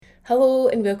Hello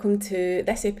and welcome to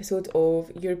this episode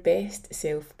of Your Best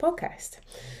Self podcast.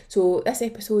 So, this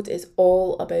episode is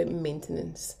all about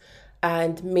maintenance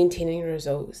and maintaining your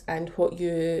results and what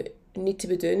you need to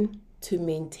be doing to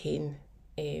maintain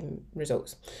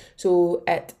results. So,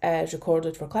 it is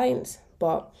recorded for clients,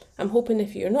 but I'm hoping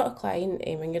if you're not a client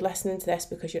and you're listening to this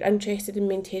because you're interested in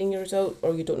maintaining your results,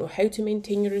 or you don't know how to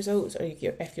maintain your results, or if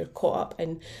you're caught up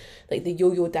in like the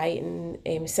yo-yo dieting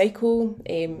cycle,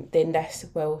 then this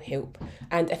will help.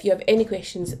 And if you have any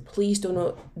questions, please do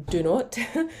not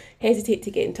hesitate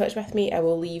to get in touch with me. I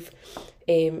will leave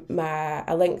a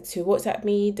link to WhatsApp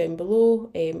me down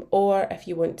below, or if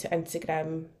you want to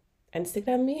Instagram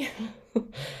me.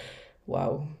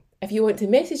 Wow. If you want to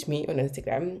message me on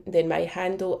Instagram, then my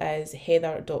handle is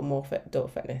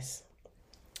heather.moffat.fitness.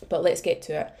 But let's get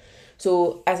to it.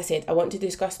 So, as I said, I want to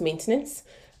discuss maintenance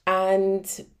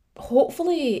and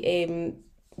hopefully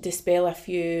dispel a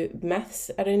few myths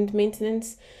around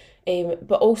maintenance,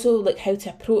 but also like how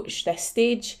to approach this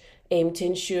stage to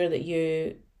ensure that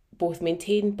you both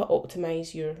maintain but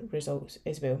optimize your results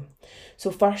as well.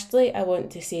 So firstly, I want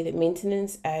to say that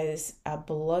maintenance is a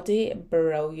bloody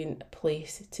brilliant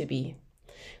place to be.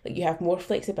 Like, you have more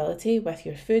flexibility with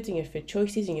your food and your food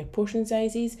choices and your portion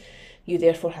sizes. You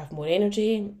therefore have more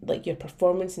energy. Like, your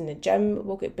performance in the gym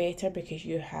will get better because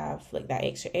you have like that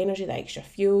extra energy, that extra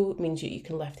fuel. It means that you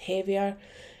can lift heavier.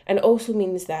 And it also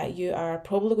means that you are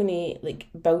probably going to like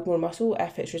build more muscle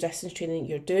if it's resistance training that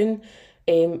you're doing.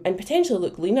 And potentially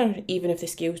look leaner even if the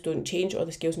scales don't change, or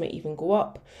the scales might even go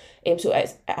up. So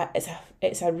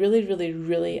it's a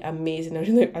really amazing.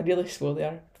 I really swore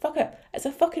there. Fuck it. It's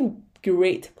a fucking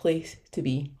great place to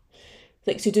be.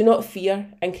 Like, so do not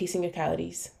fear increasing your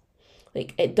calories.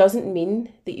 Like, it doesn't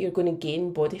mean that you're going to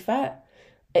gain body fat.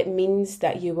 It means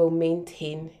that you will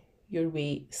maintain your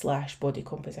weight / body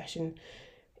composition.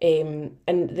 And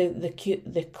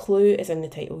the clue is in the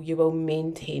title. You will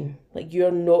maintain. Like,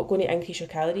 you're not going to increase your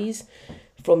calories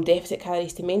from deficit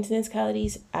calories to maintenance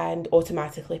calories and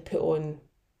automatically put on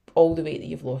all the weight that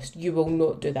you've lost. You will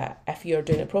not do that if you're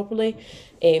doing it properly.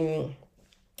 And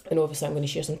obviously I'm going to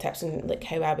share some tips on like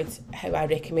how I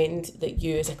recommend that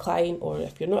you as a client, or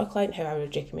if you're not a client, how I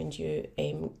would recommend you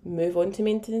move on to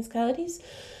maintenance calories.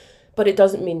 But it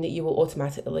doesn't mean that you will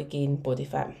automatically gain body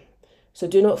fat. So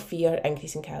do not fear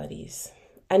increasing calories.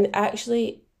 And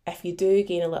actually, if you do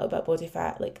gain a little bit of body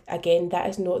fat, like, again, that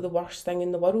is not the worst thing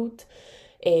in the world.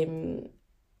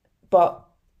 But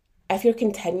if you're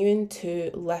continuing to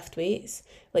lift weights,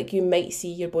 like, you might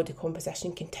see your body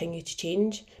composition continue to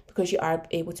change because you are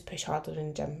able to push harder in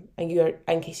the gym and you're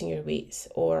increasing your weights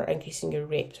or increasing your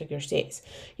reps or your sets.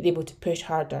 You're able to push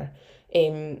harder.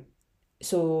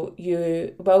 So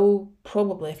you will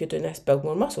probably, if you're doing this, build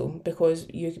more muscle, because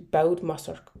you build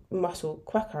muscle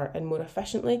quicker and more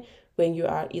efficiently when you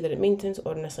are either at maintenance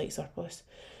or in a slight surplus.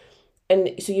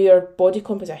 And so your body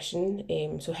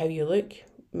composition, so how you look,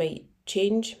 might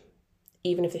change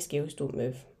even if the scales don't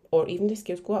move, or even if the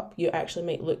scales go up. You actually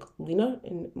might look leaner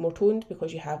and more toned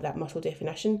because you have that muscle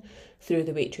definition through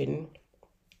the weight training.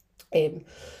 And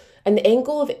the end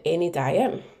goal of any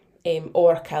diet,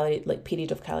 or calorie, like,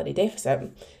 period of calorie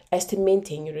deficit, is to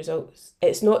maintain your results.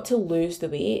 It's not to lose the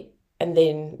weight and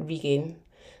then regain.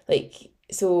 Like,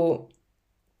 so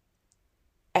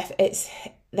this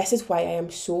is why I am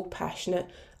so passionate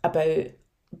about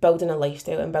building a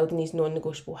lifestyle and building these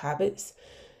non-negotiable habits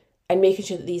and making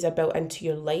sure that these are built into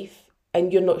your life,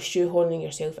 and you're not shoehorning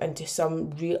yourself into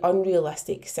some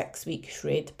unrealistic 6-week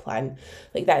shred plan.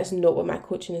 Like, that is not what my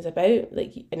coaching is about.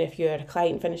 Like, and if you're a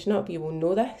client finishing up, you will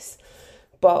know this.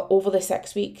 But over the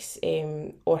 6 weeks,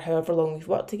 or however long we've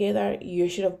worked together, you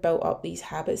should have built up these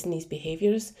habits and these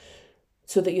behaviours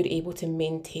so that you're able to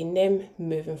maintain them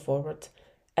moving forward.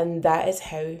 And that is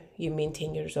how you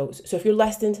maintain your results. So if you're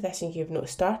listening to this and you've not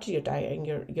started your diet and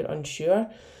you're unsure,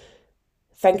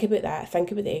 think about that.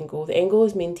 Think about the end goal. The end goal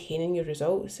is maintaining your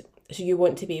results. So you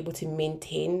want to be able to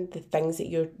maintain the things that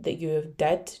you have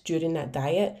did during that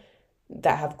diet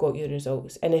that have got your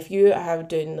results. And if you have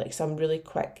done like some really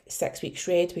quick 6-week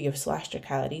shred where you've slashed your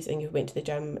calories and you've went to the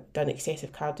gym, done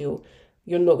excessive cardio,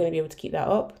 you're not going to be able to keep that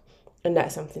up. And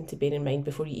that's something to bear in mind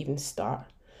before you even start.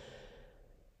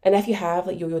 And if you have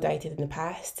like yo-yo dieted in the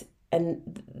past,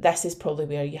 and this is probably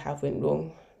where you have went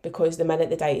wrong, because the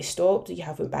minute the diet stopped, you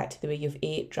have went back to the way you've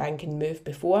ate, drank and moved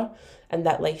before, and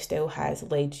that lifestyle has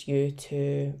led you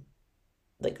to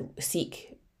like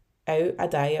seek out a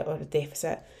diet or a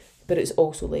deficit, but it's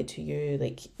also led to you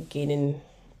like gaining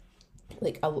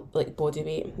like body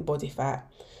weight, body fat.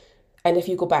 And if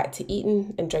you go back to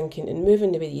eating and drinking and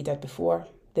moving the way that you did before,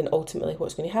 then ultimately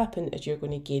what's going to happen is you're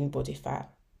going to gain body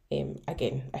fat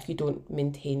again, if you don't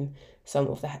maintain some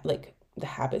of the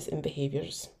habits and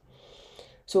behaviours.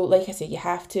 So like I say, you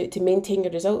have to maintain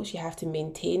your results, you have to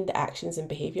maintain the actions and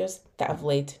behaviours that have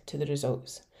led to the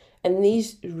results. And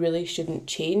these really shouldn't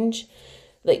change.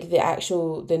 Like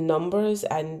the numbers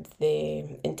and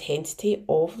the intensity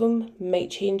of them might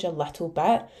change a little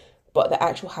bit, but the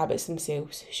actual habits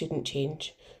themselves shouldn't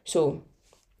change. So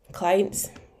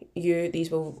clients,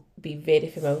 these will be very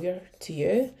familiar to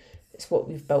you. It's what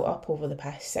we've built up over the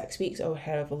past 6 weeks or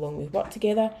however long we've worked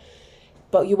together.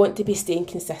 But you want to be staying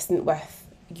consistent with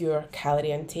your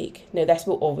calorie intake. Now this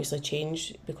will obviously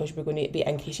change because we're going to be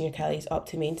increasing your calories up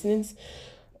to maintenance,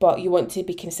 but you want to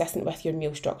be consistent with your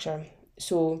meal structure.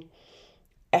 So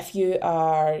if you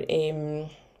are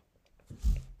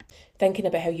thinking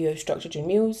about how you have structured your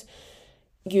meals,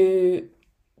 you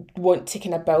want to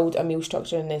kind of build a meal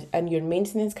structure in your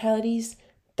maintenance calories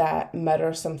that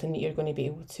mirrors something that you're going to be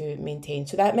able to maintain.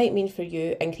 So that might mean for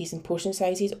you increasing portion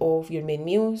sizes of your main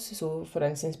meals. So for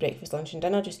instance, breakfast, lunch and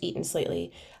dinner, just eating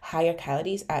slightly higher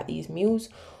calories at these meals.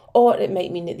 Or it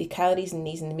might mean that the calories in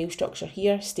the meal structure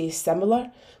here stays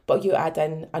similar, but you add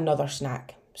in another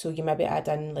snack. So you maybe add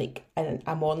in like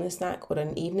a morning snack or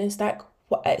an evening snack.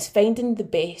 It's finding the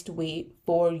best way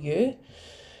for you.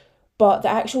 But the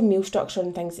actual meal structure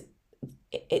and things,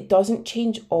 it doesn't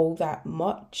change all that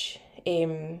much.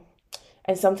 And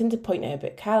something to point out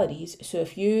about calories, so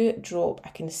if you drop a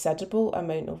considerable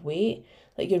amount of weight,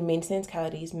 like your maintenance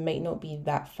calories might not be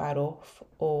that far off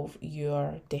of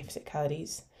your deficit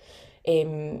calories.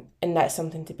 And that's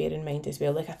something to bear in mind as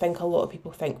well. Like I think a lot of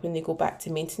people think when they go back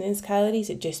to maintenance calories,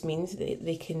 it just means that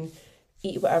they can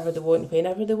eat whatever they want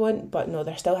whenever they want, but no,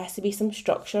 there still has to be some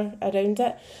structure around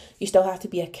it. You still have to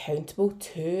be accountable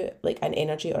to like an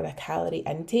energy or a calorie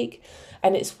intake,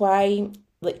 and it's why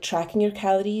like tracking your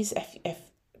calories, if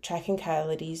tracking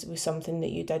calories was something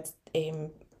that you did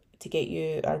to get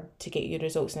your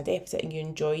results in a deficit and you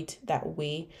enjoyed that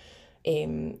way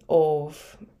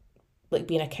of like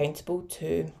being accountable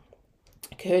to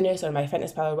Kahunas or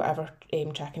MyFitnessPal or whatever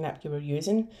tracking app you were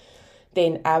using,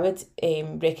 then I would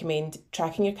recommend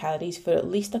tracking your calories for at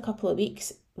least a couple of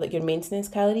weeks, like your maintenance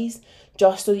calories,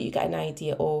 just so that you get an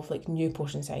idea of like new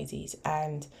portion sizes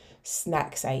and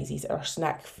snack sizes or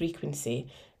snack frequency.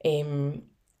 And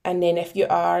then if you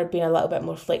are being a little bit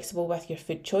more flexible with your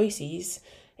food choices,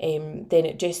 then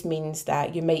it just means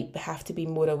that you might have to be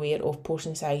more aware of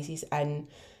portion sizes and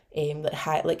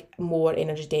like more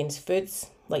energy dense foods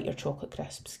like your chocolate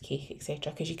crisps, cake,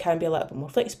 etc. Because you can be a little bit more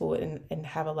flexible and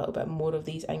have a little bit more of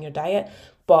these in your diet,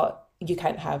 but you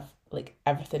can't have like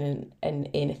everything in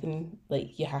anything.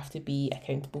 Like you have to be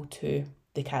accountable to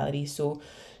the calories. So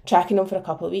tracking them for a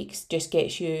couple of weeks just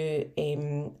gets you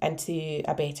into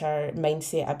a better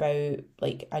mindset about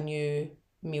like a new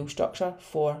meal structure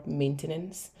for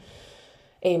maintenance.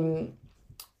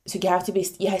 So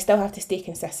you still have to stay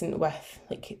consistent with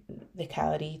like the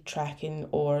calorie tracking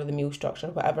or the meal structure,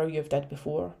 whatever you've did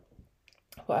before,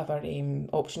 whatever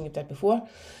option you've did before.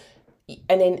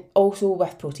 And then also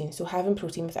with protein, so having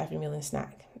protein with every meal and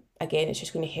snack. Again, it's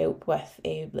just going to help with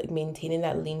like maintaining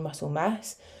that lean muscle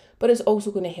mass, but it's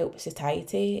also going to help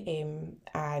satiety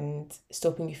and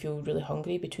stopping you feel really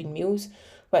hungry between meals,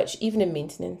 which even in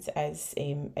maintenance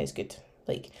is good.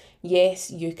 Like yes,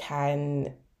 you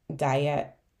can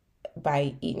diet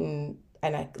by eating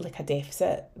in a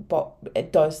deficit, but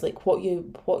it does like what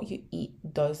you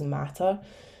eat does matter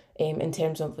in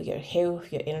terms of like your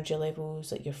health, your energy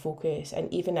levels, like your focus,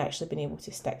 and even actually being able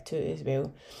to stick to it as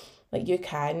well. Like you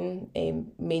can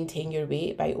maintain your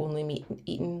weight by only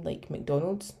eating like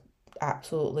McDonald's.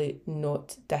 Absolutely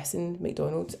not dissing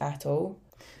McDonald's at all.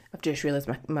 I've just realised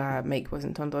my mic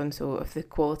wasn't turned on, so if the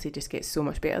quality just gets so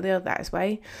much better there, that is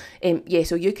why.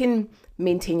 So you can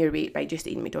maintain your weight by just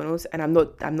eating McDonald's, and I'm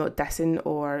not dissing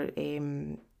or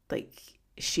like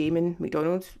shaming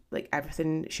McDonald's. Like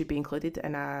everything should be included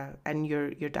in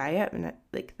your diet, and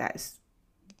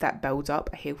that builds up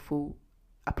a healthful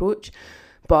approach.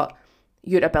 But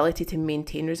your ability to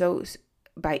maintain results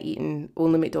by eating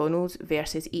only McDonald's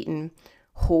versus eating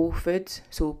whole foods,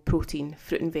 so protein,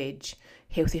 fruit and veg,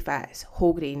 healthy fats,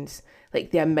 whole grains,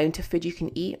 like the amount of food you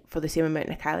can eat for the same amount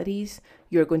of calories,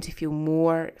 you're going to feel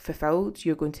more fulfilled,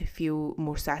 you're going to feel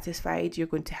more satisfied, you're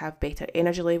going to have better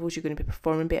energy levels, you're going to be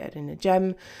performing better in the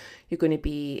gym, you're going to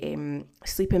be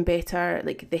sleeping better.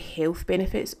 Like the health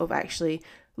benefits of actually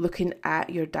looking at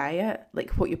your diet,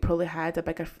 like what you probably had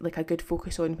a good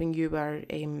focus on when you were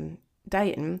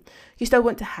dieting, you still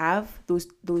want to have those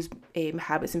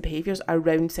habits and behaviours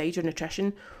around your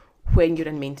nutrition when you're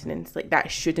in maintenance. Like,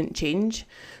 that shouldn't change.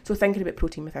 So thinking about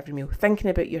protein with every meal, thinking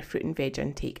about your fruit and veg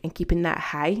intake and keeping that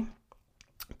high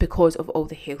because of all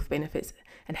the health benefits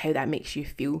and how that makes you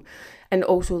feel. And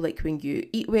also, like, when you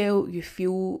eat well, you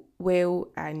feel well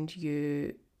and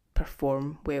you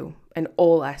perform well in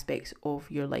all aspects of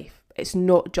your life. It's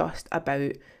not just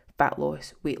about fat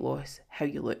loss, weight loss, how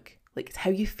you look. Like, it's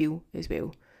how you feel as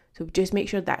well. So just make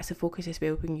sure that's the focus as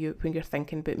well when you're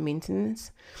thinking about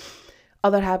maintenance.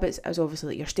 Other habits is obviously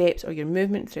like your steps or your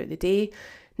movement throughout the day.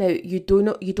 Now, you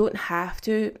don't have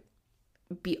to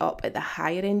be up at the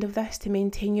higher end of this to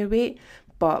maintain your weight,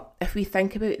 but if we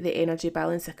think about the energy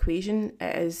balance equation,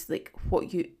 it is like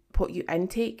what you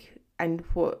intake and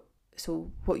what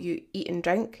you eat and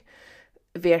drink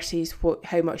versus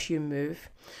how much you move.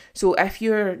 So if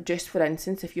you're just, for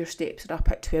instance, if your steps are up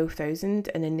at 12,000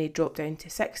 and then they drop down to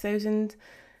 6,000,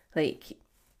 like,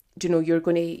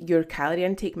 your calorie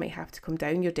intake might have to come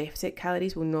down. Your maintenance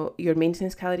calories,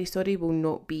 will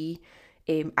not be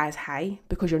as high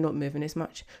because you're not moving as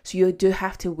much. So you do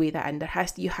have to weigh that in.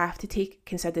 You have to take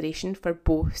consideration for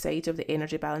both sides of the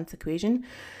energy balance equation.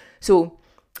 So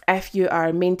if you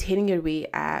are maintaining your weight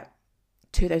at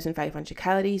 2,500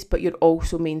 calories, but you're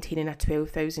also maintaining a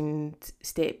 12,000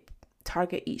 step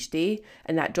target each day,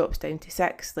 and that drops down to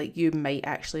 6, like, you might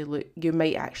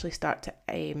actually start to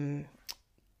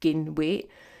gain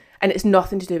weight. And it's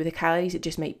nothing to do with the calories, it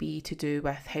just might be to do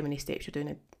with how many steps you're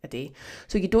doing a day.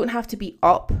 So you don't have to be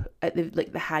up at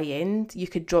the high end. You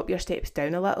could drop your steps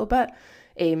down a little bit,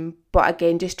 but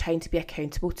again, just trying to be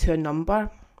accountable to a number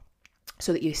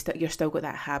so that you're still got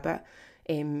that habit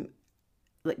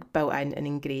like built in and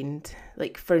ingrained.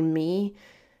 Like, for me,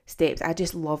 steps, I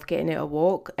just love getting out a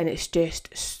walk, and it's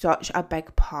just such a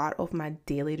big part of my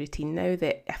daily routine now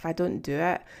that if I don't do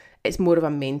it, it's more of a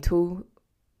mental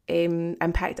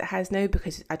impact it has now,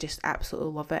 because I just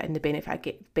absolutely love it and the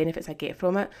benefits I get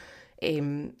from it.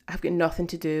 I've got nothing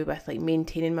to do with like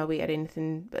maintaining my weight or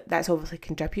anything, but that's obviously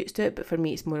contributes to it. But for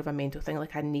me, it's more of a mental thing.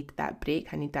 Like, I need that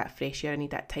break, I need that fresh air, I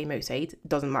need that time outside. It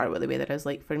doesn't matter what the weather is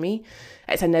like for me.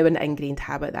 It's a now an ingrained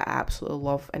habit that I absolutely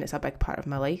love, and it's a big part of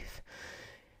my life.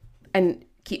 And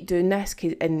keep doing this,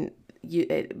 you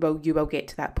will get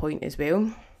to that point as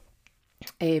well.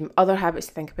 Other habits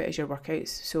to think about is your workouts.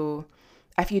 So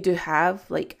if you do have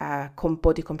like a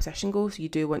body composition goal, so you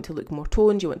do want to look more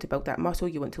toned, you want to build that muscle,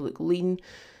 you want to look lean,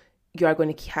 you are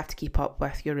going to have to keep up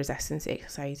with your resistance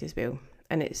exercise as well.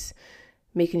 And it's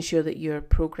making sure that your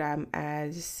program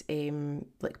is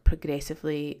like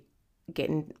progressively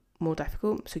getting more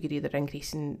difficult. So you're either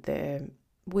increasing the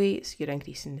weights, you're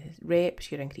increasing the reps,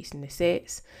 you're increasing the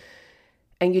sets,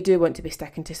 and you do want to be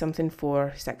sticking to something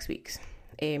for 6 weeks.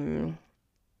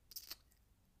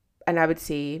 And I would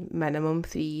say minimum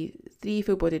three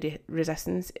full body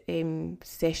resistance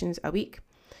sessions a week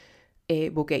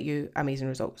will get you amazing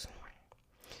results.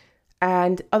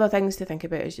 And other things to think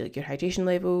about is like your hydration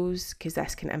levels, because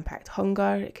this can impact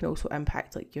hunger. It can also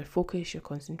impact like your focus, your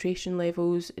concentration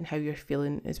levels, and how you're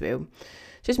feeling as well.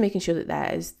 Just making sure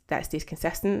that stays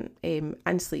consistent,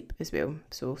 and sleep as well.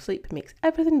 So sleep makes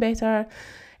everything better,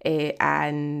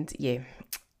 and yeah,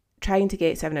 trying to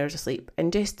get 7 hours of sleep,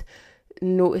 and just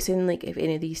noticing like if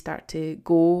any of these start to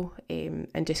go,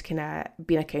 and just kind of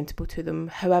being accountable to them,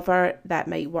 however that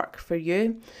might work for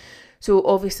you. So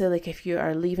obviously, like, if you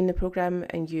are leaving the program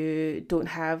and you don't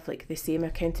have like the same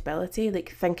accountability,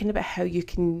 like thinking about how you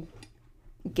can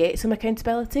get some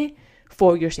accountability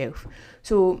for yourself.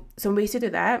 So some ways to do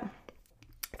that,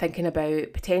 thinking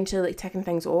about potentially like ticking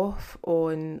things off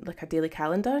on like a daily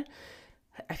calendar.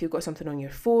 If you've got something on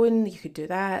your phone, you could do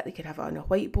that. You could have it on a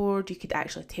whiteboard. You could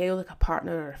actually tell like a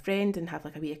partner or a friend and have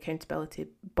like a wee accountability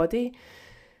buddy.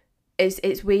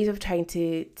 It's ways of trying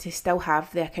to still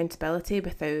have the accountability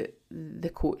without the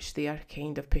coach there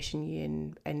kind of pushing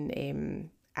you and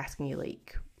asking you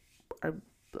like or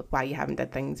why you haven't done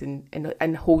things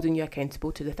and holding you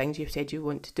accountable to the things you've said you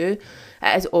want to do.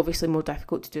 It is obviously more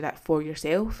difficult to do that for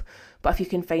yourself, but if you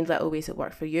can find little ways that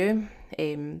work for you,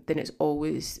 then it's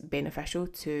always beneficial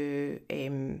to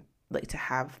like to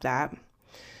have that.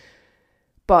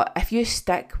 But if you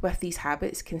stick with these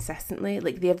habits consistently,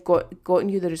 like they've gotten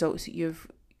you the results that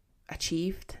you've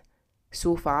achieved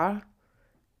so far,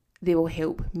 they will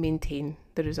help maintain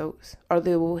the results, or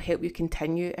they will help you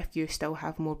continue if you still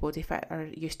have more body fat or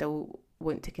you still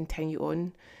want to continue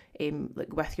on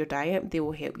like with your diet. They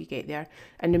will help you get there.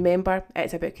 And remember,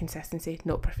 it's about consistency,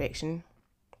 not perfection.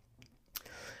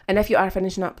 And if you are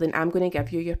finishing up, then I'm going to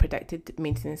give you your predicted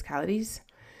maintenance calories.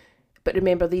 But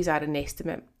remember, these are an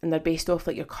estimate and they're based off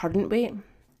like your current weight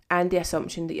and the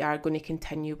assumption that you are going to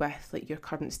continue with like your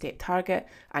current step target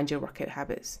and your workout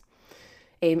habits.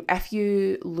 If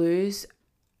you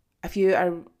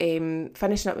are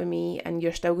finishing up with me and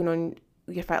you're still going on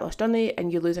your fat loss journey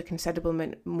and you lose a considerable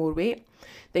amount more weight,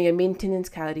 then your maintenance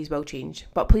calories will change.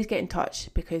 But please get in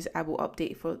touch, because I will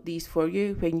update these for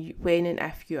you when and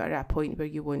if you are at a point where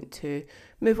you want to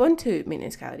move on to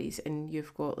maintenance calories and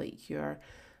you've got like your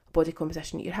body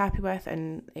composition that you're happy with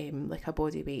and like a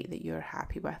body weight that you're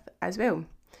happy with as well.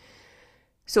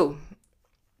 So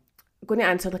I'm going to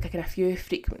answer like a kind of few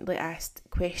frequently asked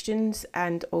questions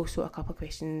and also a couple of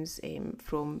questions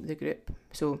from the group.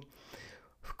 So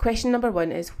question number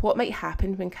 1 is, what might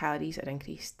happen when calories are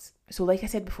increased? So like I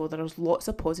said before, there's lots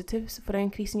of positives for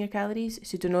increasing your calories,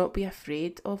 so do not be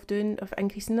afraid of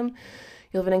increasing them.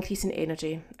 You'll have an increase in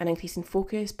energy, an increase in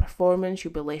focus, performance,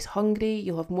 you'll be less hungry,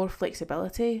 you'll have more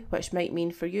flexibility, which might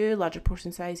mean for you larger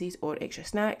portion sizes or extra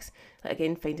snacks, like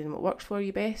again finding what works for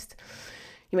you best.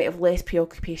 You might have less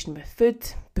preoccupation with food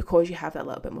because you have that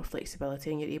little bit more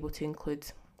flexibility and you're able to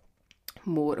include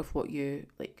more of what you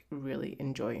like really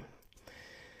enjoy.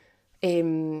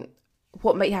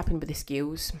 What might happen with the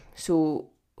scales? So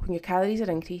when your calories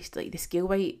are increased, like the scale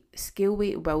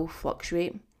weight will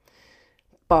fluctuate,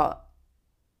 but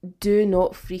do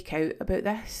not freak out about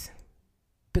this,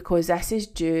 because this is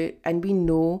due, and we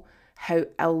know how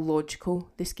illogical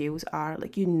the scales are.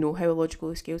 Like, you know how illogical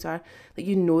the scales are. Like,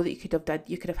 you know that you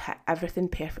could have hit everything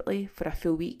perfectly for a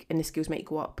full week and the scales might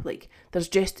go up. Like,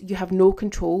 you have no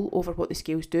control over what the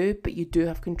scales do, but you do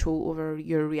have control over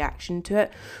your reaction to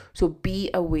it. So be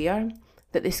aware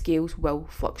that the scales will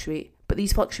fluctuate, but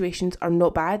these fluctuations are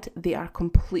not bad. They are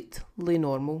completely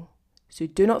normal. So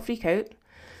do not freak out.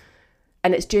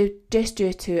 And it's just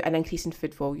due to an increase in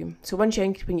food volume. So when you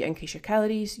increase your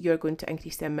calories, you're going to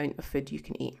increase the amount of food you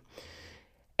can eat.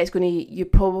 You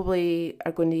probably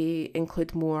are going to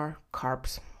include more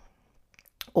carbs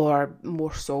or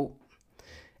more salt.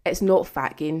 It's not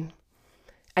fat gain.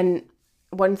 And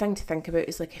one thing to think about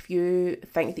is, like, if you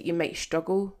think that you might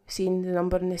struggle seeing the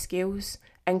number in the scales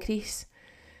increase,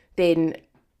 then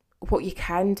what you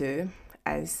can do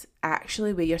is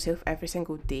actually weigh yourself every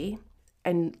single day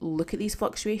and look at these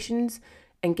fluctuations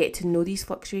and get to know these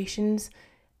fluctuations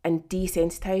and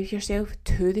desensitize yourself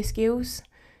to the scales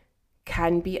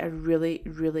can be a really,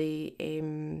 really,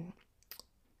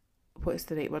 what's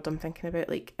the right word I'm thinking about?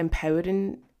 Like,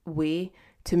 empowering way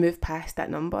to move past that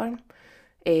number.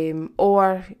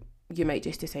 Or you might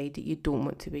just decide that you don't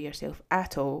want to weigh yourself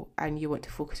at all and you want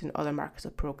to focus on other markers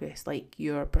of progress, like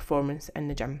your performance in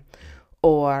the gym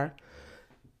or,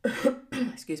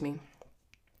 excuse me,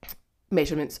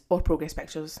 measurements or progress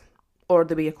pictures or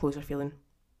the way your clothes are feeling.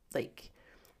 Like,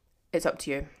 it's up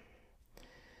to you.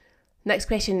 Next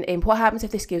question, what happens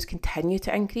if the scales continue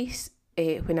to increase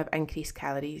when I've increased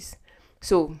calories?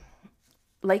 So,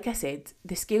 like I said,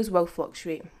 the scales will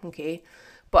fluctuate, okay?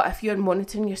 But if you're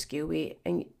monitoring your scale weight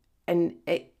and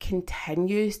it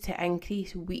continues to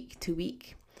increase week to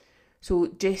week, so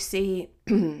just say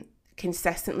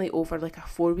consistently over like a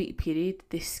 4-week period,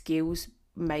 the scales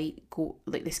might go,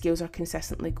 like the scales are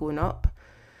consistently going up.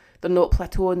 They're not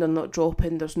plateauing, they're not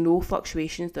dropping, there's no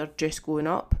fluctuations, they're just going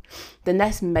up. Then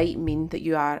this might mean that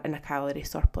you are in a calorie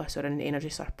surplus or an energy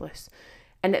surplus.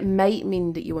 And it might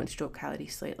mean that you want to drop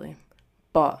calories slightly.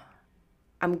 But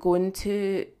I'm going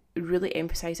to really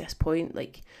emphasize this point.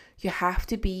 Like, you have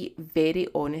to be very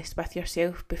honest with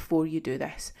yourself before you do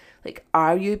this. Like,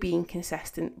 are you being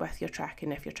consistent with your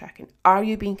tracking if you're tracking? Are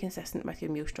you being consistent with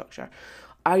your meal structure?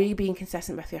 Are you being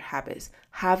consistent with your habits?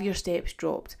 Have your steps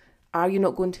dropped? Are you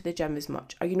not going to the gym as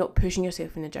much? Are you not pushing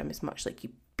yourself in the gym as much? Like,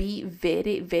 you be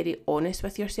very, very honest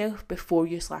with yourself before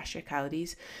you slash your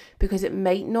calories, because it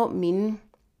might not mean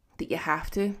that you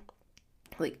have to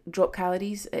like drop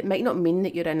calories. It might not mean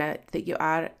that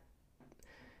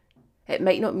it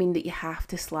might not mean that you have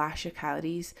to slash your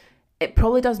calories. It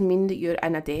probably does mean that you're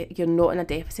not in a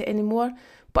deficit anymore.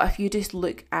 But if you just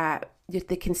look at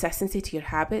the consistency to your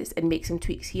habits and make some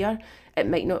tweaks here, it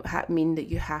might not mean that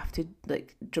you have to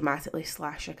like dramatically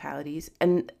slash your calories.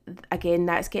 And again,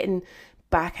 that's getting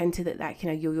back into that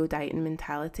kind of yo-yo dieting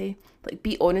mentality. Like,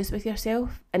 be honest with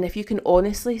yourself, and if you can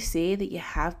honestly say that you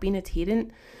have been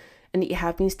adherent and that you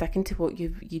have been sticking to what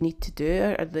you need to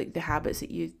do, or like the habits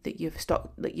that you've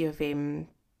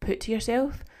put to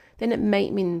yourself, then it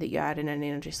might mean that you are in an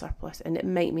energy surplus, and it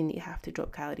might mean that you have to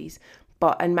drop calories.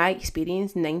 But in my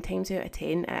experience, 9 times out of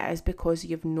 10, it is because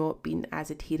you've not been as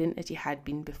adherent as you had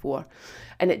been before.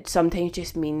 And it sometimes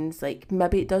just means, like,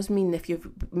 maybe it does mean if you've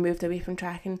moved away from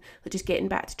tracking, like just getting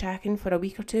back to tracking for a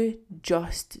week or two,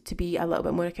 just to be a little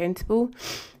bit more accountable.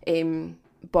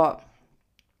 But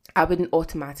I wouldn't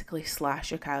automatically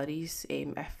slash your calories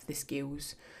if the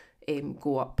scales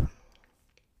go up.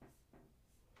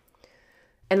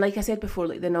 And like I said before,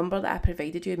 like the number that I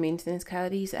provided you, maintenance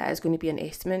calories, it is going to be an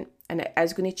estimate, and it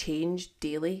is going to change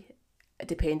daily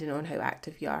depending on how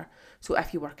active you are. So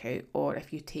if you work out or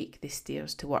if you take the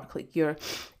stairs to work, like your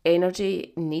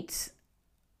energy needs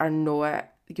are not,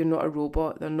 you're not a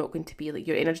robot. They're not going to be like,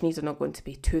 your energy needs are not going to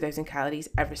be 2,000 calories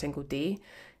every single day,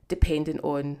 depending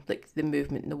on like the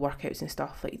movement and the workouts and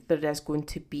stuff. Like there is going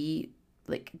to be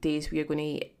like days where you're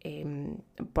going to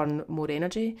burn more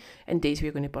energy and days where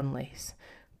you're going to burn less.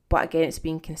 But again, it's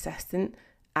being consistent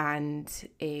and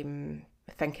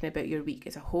thinking about your week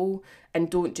as a whole, and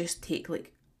don't just take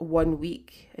like 1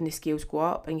 week and the scales go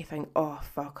up and you think, oh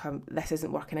fuck, this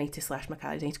isn't working, I need to slash my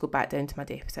calories, I need to go back down to my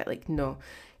deficit. Like no,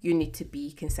 you need to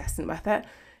be consistent with it,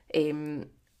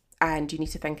 and you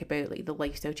need to think about like the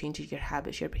lifestyle changes, your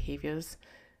habits, your behaviours,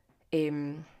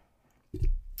 and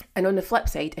on the flip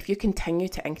side, if you continue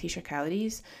to increase your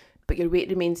calories but your weight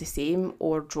remains the same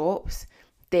or drops,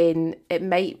 then it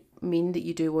might mean that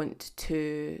you do want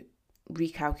to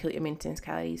recalculate your maintenance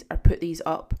calories or put these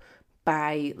up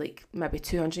by like maybe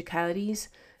 200 calories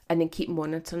and then keep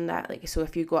monitoring that. Like, so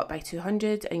if you go up by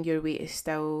 200 and your weight is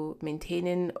still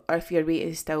maintaining, or if your weight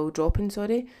is still dropping,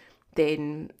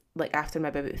 then like after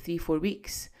maybe about 3-4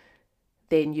 weeks,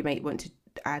 then you might want to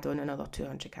add on another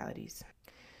 200 calories.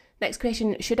 Next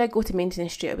question, should I go to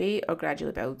maintenance straight away or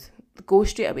gradually build? Go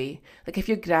straight away. Like if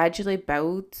you gradually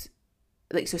build,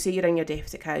 like so say you're in your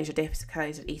deficit calories are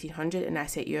 1800 and I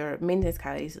set your maintenance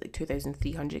calories at like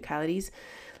 2300 calories.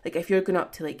 Like if you're going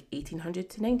up to like 1800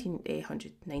 to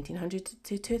 1900, 1900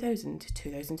 to 2000 to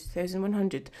 2000 to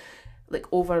 2100, like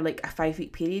over like a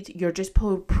 5-week period, you're just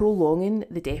prolonging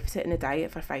the deficit in the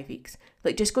diet for 5 weeks.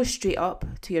 Like just go straight up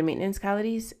to your maintenance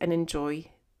calories and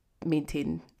enjoy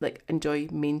maintenance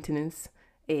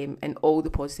and all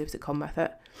the positives that come with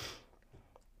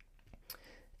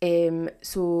it.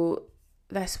 So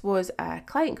this was a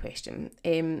client question.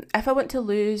 If I want to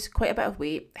lose quite a bit of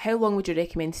weight, how long would you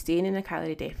recommend staying in a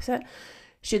calorie deficit?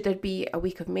 Should there be a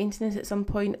week of maintenance at some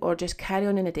point, or just carry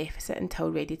on in a deficit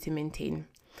until ready to maintain?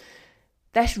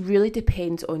 This really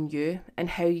depends on you and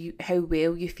how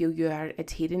well you feel you are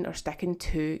adhering or sticking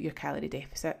to your calorie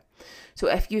deficit. So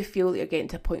if you feel that you're getting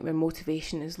to a point where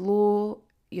motivation is low,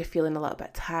 you're feeling a little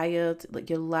bit tired, like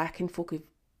you're lacking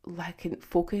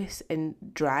focus and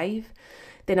drive,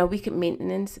 then a week at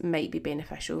maintenance might be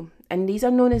beneficial. And these are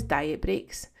known as diet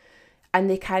breaks, and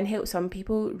they can help some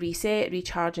people reset,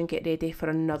 recharge and get ready for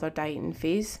another dieting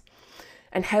phase.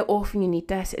 And how often you need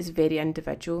this is very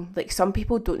individual. Like some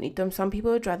people don't need them. Some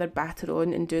people would rather batter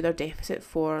on and do their deficit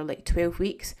for like 12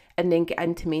 weeks and then get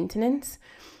into maintenance.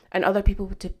 And other people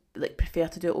would prefer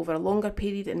to do it over a longer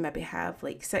period and maybe have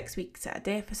like 6 weeks at a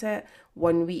deficit,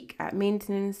 1 week at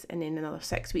maintenance, and then another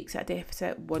 6 weeks at a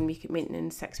deficit, 1 week at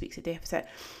maintenance, 6 weeks at deficit.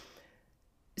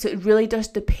 So it really does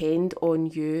depend on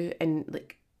you and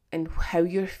how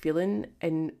you're feeling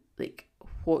and like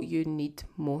what you need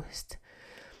most.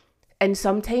 And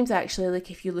sometimes actually, like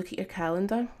if you look at your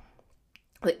calendar,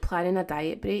 like planning a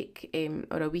diet break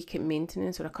or a week at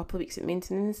maintenance or a couple of weeks at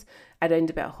maintenance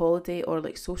around about a holiday or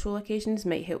like social occasions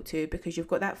might help too, because you've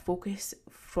got that focus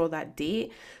for that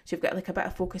date. So you've got like a bit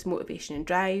of focus, motivation and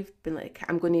drive, being like,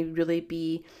 I'm going to really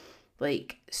be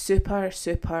like super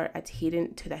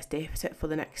adherent to this deficit for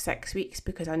the next 6 weeks,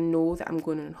 because I know that I'm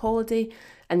going on holiday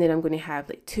and then I'm going to have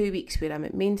like 2 weeks where I'm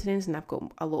at maintenance and I've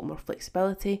got a lot more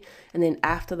flexibility, and then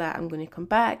after that I'm going to come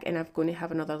back and I'm going to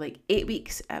have another like 8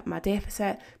 weeks at my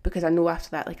deficit, because I know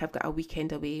after that like I've got a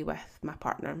weekend away with my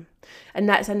partner. And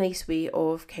that's a nice way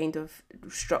of kind of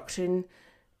structuring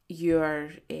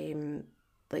your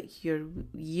like your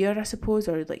year, I suppose,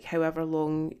 or like however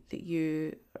long that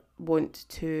you want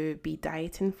to be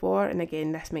dieting for. And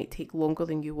again, this might take longer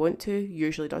than you want to,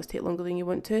 usually does take longer than you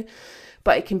want to,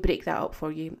 but it can break that up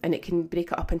for you, and it can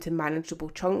break it up into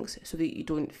manageable chunks so that you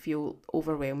don't feel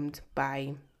overwhelmed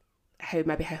by how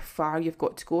far you've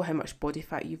got to go, how much body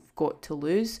fat you've got to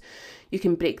lose. You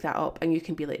can break that up and you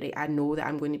can be like, right, I know that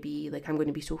I'm going to be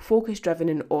so focused, driven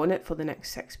and on it for the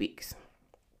next 6 weeks.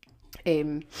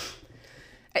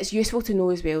 It's useful to know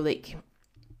as well, like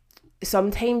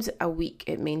sometimes a week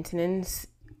at maintenance,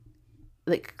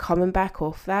 like coming back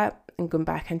off that and going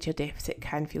back into your deficit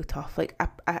can feel tough. Like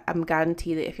I'm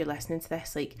guaranteed that if you're listening to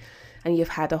this, like, and you've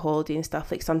had a holiday and stuff,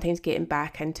 like sometimes getting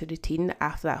back into routine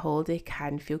after that holiday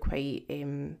can feel quite,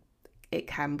 it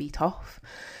can be tough.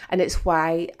 And it's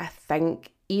why I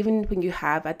think even when you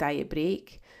have a diet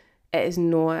break, it is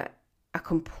not a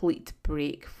complete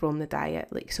break from the diet.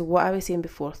 Like, so what I was saying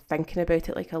before, thinking about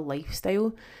it like a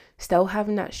lifestyle, still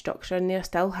having that structure in there,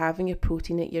 still having your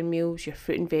protein at your meals, your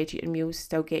fruit and veg at your meals,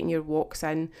 still getting your walks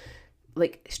in,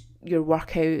 your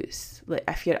workouts, like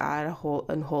if you're at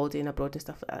on holiday and abroad and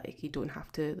stuff like that, like you don't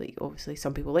have to, like obviously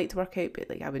some people like to work out, but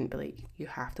like I wouldn't be like you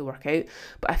have to work out.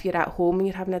 But if you're at home and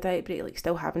you're having a diet break, like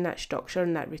still having that structure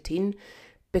and that routine,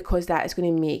 because that is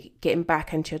going to make getting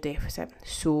back into your deficit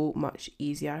so much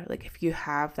easier. Like if you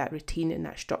have that routine and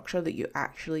that structure that you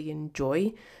actually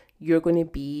enjoy, you're going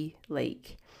to be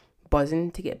like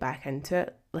buzzing to get back into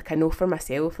it. Like I know for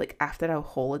myself, like after a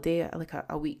holiday, like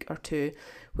a week or two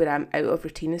where I'm out of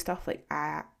routine and stuff, like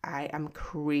I am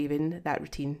craving that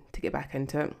routine to get back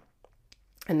into it.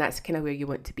 And that's kind of where you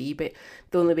want to be. But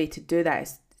the only way to do that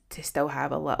is to still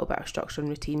have a little bit of structure and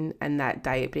routine and that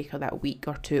diet break or that week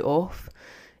or two off,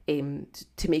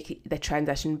 to make the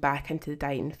transition back into the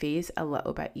dieting phase a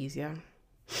little bit easier.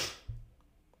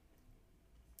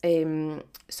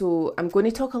 So I'm going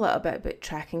to talk a little bit about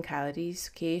tracking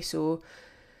calories. Okay, so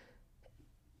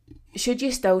should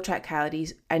you still track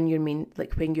calories in your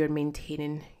when you're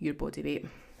maintaining your body weight?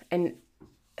 And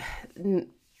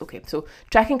okay, so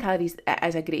tracking calories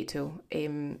is a great tool.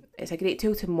 It's a great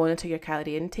tool to monitor your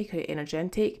calorie intake or your energy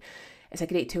intake. It's a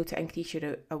great tool to increase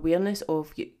your awareness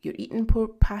of your eating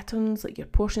patterns, like your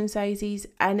portion sizes,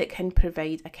 and it can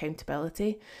provide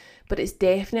accountability. But it's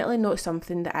definitely not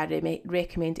something that I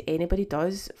recommend anybody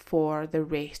does for the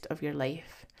rest of your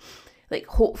life. Like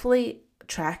hopefully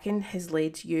tracking has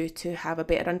led you to have a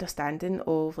better understanding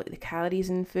of like the calories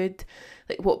in food,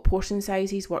 like what portion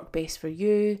sizes work best for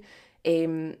you,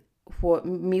 what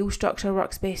meal structure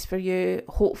works best for you.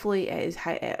 Hopefully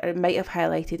it might have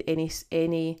highlighted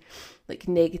any like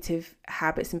negative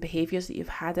habits and behaviours that you've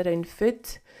had around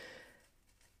food.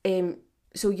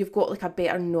 So you've got like a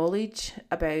better knowledge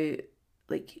about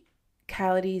like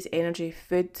calories, energy,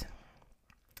 food,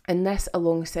 and this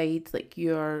alongside like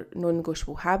your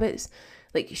non-negotiable habits,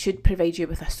 like should provide you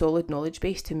with a solid knowledge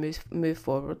base to move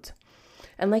forward.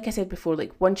 And like I said before,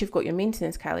 like once you've got your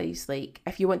maintenance calories, like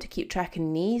if you want to keep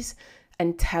tracking these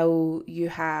until you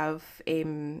have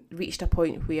reached a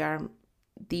point where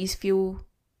these feel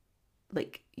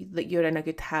like you're in a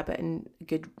good habit and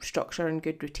good structure and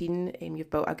good routine, and you've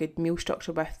built a good meal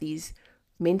structure with these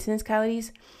maintenance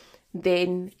calories,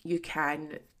 then you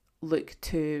can look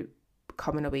to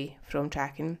coming away from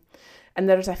tracking. And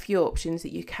there's a few options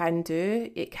that you can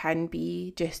do. It can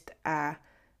be just I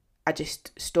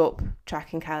just stop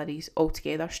tracking calories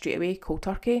altogether straight away, cold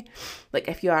turkey. Like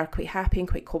if you are quite happy and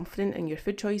quite confident in your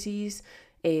food choices,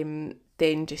 then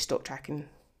just stop tracking.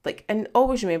 Like, and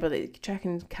always remember that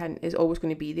tracking is always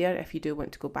going to be there if you do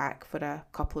want to go back for a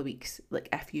couple of weeks, like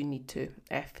if you need to,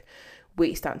 if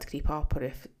weight's starting to creep up, or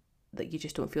if like you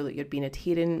just don't feel that you're being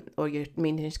adherent, or your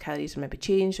maintenance calories are maybe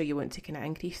changed, or you want to kind of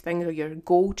increase things, or your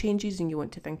goal changes and you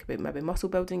want to think about maybe muscle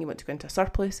building, you want to go into a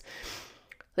surplus.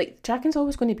 Like tracking's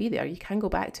always going to be there. You can go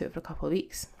back to it for a couple of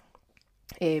weeks.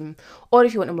 Or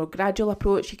if you want a more gradual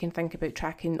approach, you can think about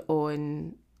tracking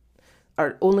on,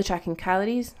 or only tracking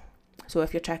calories. So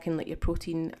if you're tracking like your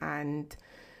protein, and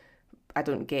I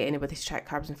don't get anybody to track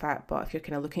carbs and fat, but if you're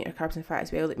kind of looking at your carbs and fat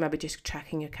as well, like maybe just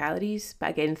tracking your calories, but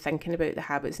again, thinking about the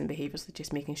habits and behaviours, like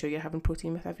just making sure you're having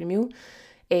protein with every meal.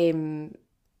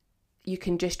 You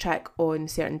can just track on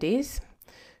certain days.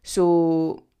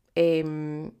 So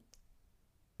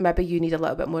maybe you need a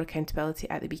little bit more accountability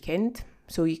at the weekend.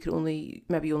 So you can only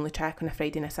track on a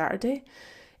Friday and a Saturday.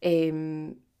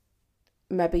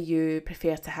 Maybe you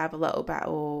prefer to have a little bit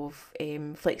of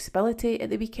flexibility at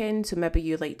the weekend. So maybe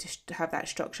you like to have that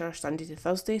structure Sunday to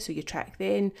Thursday, so you track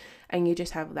then, and you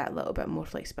just have that little bit more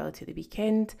flexibility at the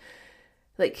weekend.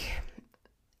 Like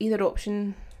either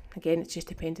option, again, it's just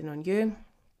depending on you.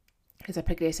 Is a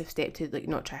progressive step to like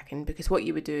not tracking, because what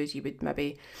you would do is you would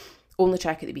maybe only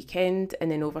track at the weekend, and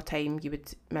then over time you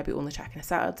would maybe only track on a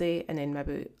Saturday, and then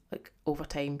maybe like over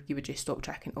time you would just stop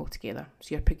tracking altogether.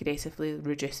 So you're progressively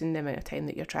reducing the amount of time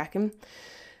that you're tracking.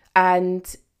 And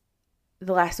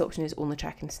the last option is only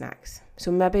tracking snacks.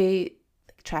 So maybe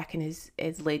tracking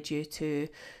has led you to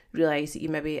realise that you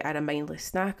maybe are a mindless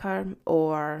snacker,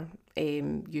 or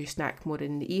you snack more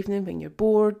in the evening when you're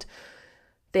bored.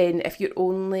 Then if you're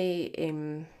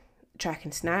only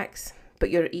tracking snacks, but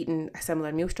you're eating a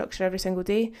similar meal structure every single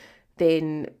day,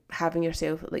 then having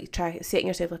yourself setting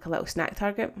yourself like a little snack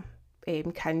target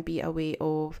can be a way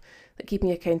of like keeping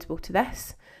you accountable to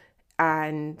this,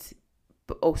 and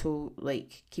but also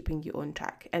like keeping you on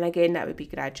track. And again, that would be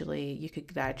you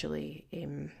could gradually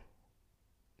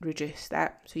reduce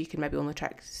that. So you can maybe only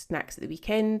track snacks at the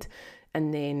weekend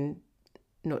and then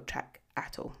not track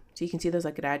at all. So you can see there's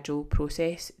a gradual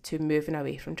process to moving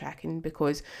away from tracking,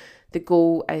 because the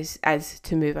goal is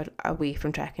to move away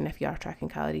from tracking if you are tracking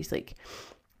calories. Like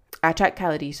I track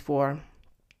calories for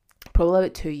probably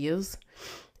about 2 years.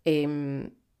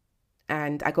 And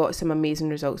I got some amazing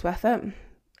results with it.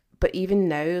 But even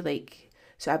now, like,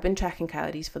 so I've been tracking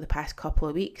calories for the past couple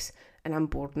of weeks, and I'm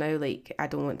bored now. Like, I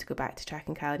don't want to go back to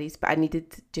tracking calories, but I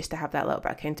needed just to have that little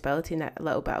bit of accountability and a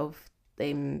little bit of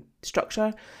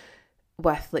structure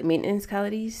with like maintenance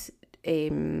calories.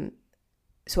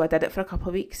 So I did it for a couple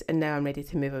of weeks, and now I'm ready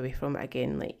to move away from it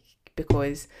again, like,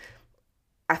 because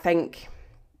I think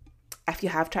if you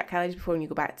have tracked calories before and you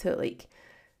go back to it, like,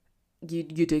 you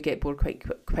do get bored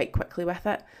quite quickly with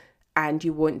it, and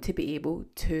you want to be able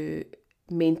to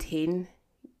maintain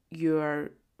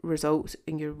your results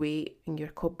and your weight and your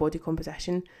body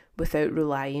composition without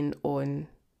relying on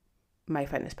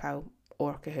MyFitnessPal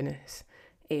or Kahunas.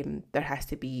 There has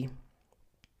to be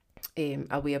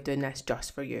a way of doing this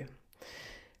just for you.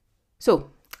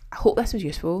 So I hope this was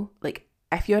useful. Like,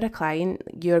 if you're a client,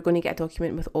 you're going to get a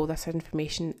document with all this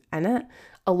information in it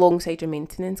alongside your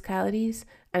maintenance calories.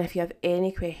 And if you have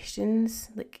any questions,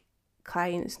 like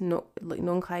clients, not like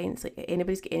non-clients, like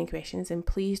anybody's got any questions, then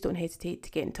please don't hesitate to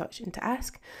get in touch and to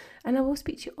ask. And I will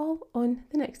speak to you all on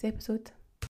the next episode.